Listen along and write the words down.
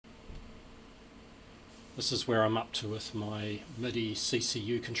This is where I'm up to with my Midi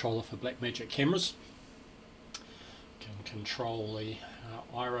CCU controller for Blackmagic cameras. Can control the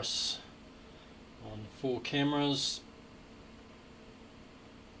iris on 4 cameras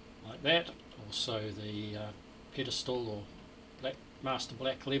like that. Also the pedestal or master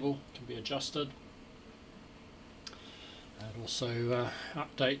black level can be adjusted. It also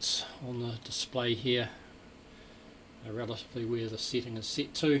updates on the display here relatively where the setting is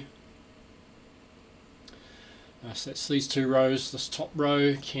set to. So that's these 2 rows. This top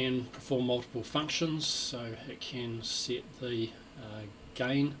row can perform multiple functions, so it can set the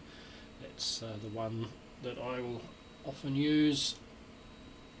gain. That's the one that I will often use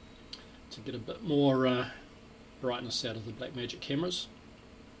to get a bit more brightness out of the Blackmagic cameras.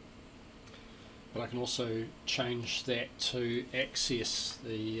 But I can also change that to access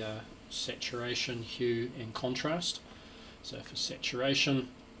the saturation, hue and contrast. So for saturation,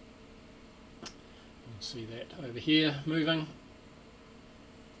 you can see that over here moving.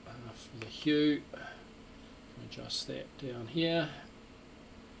 For the hue, adjust that down here.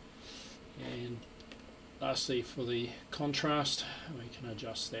 And lastly for the contrast, we can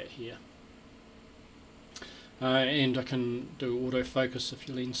adjust that here. And I can do autofocus if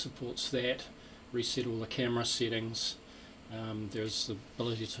your lens supports that, reset all the camera settings. There's the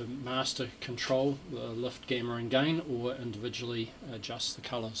ability to master control the lift, gamma and gain, or individually adjust the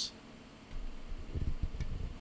colours.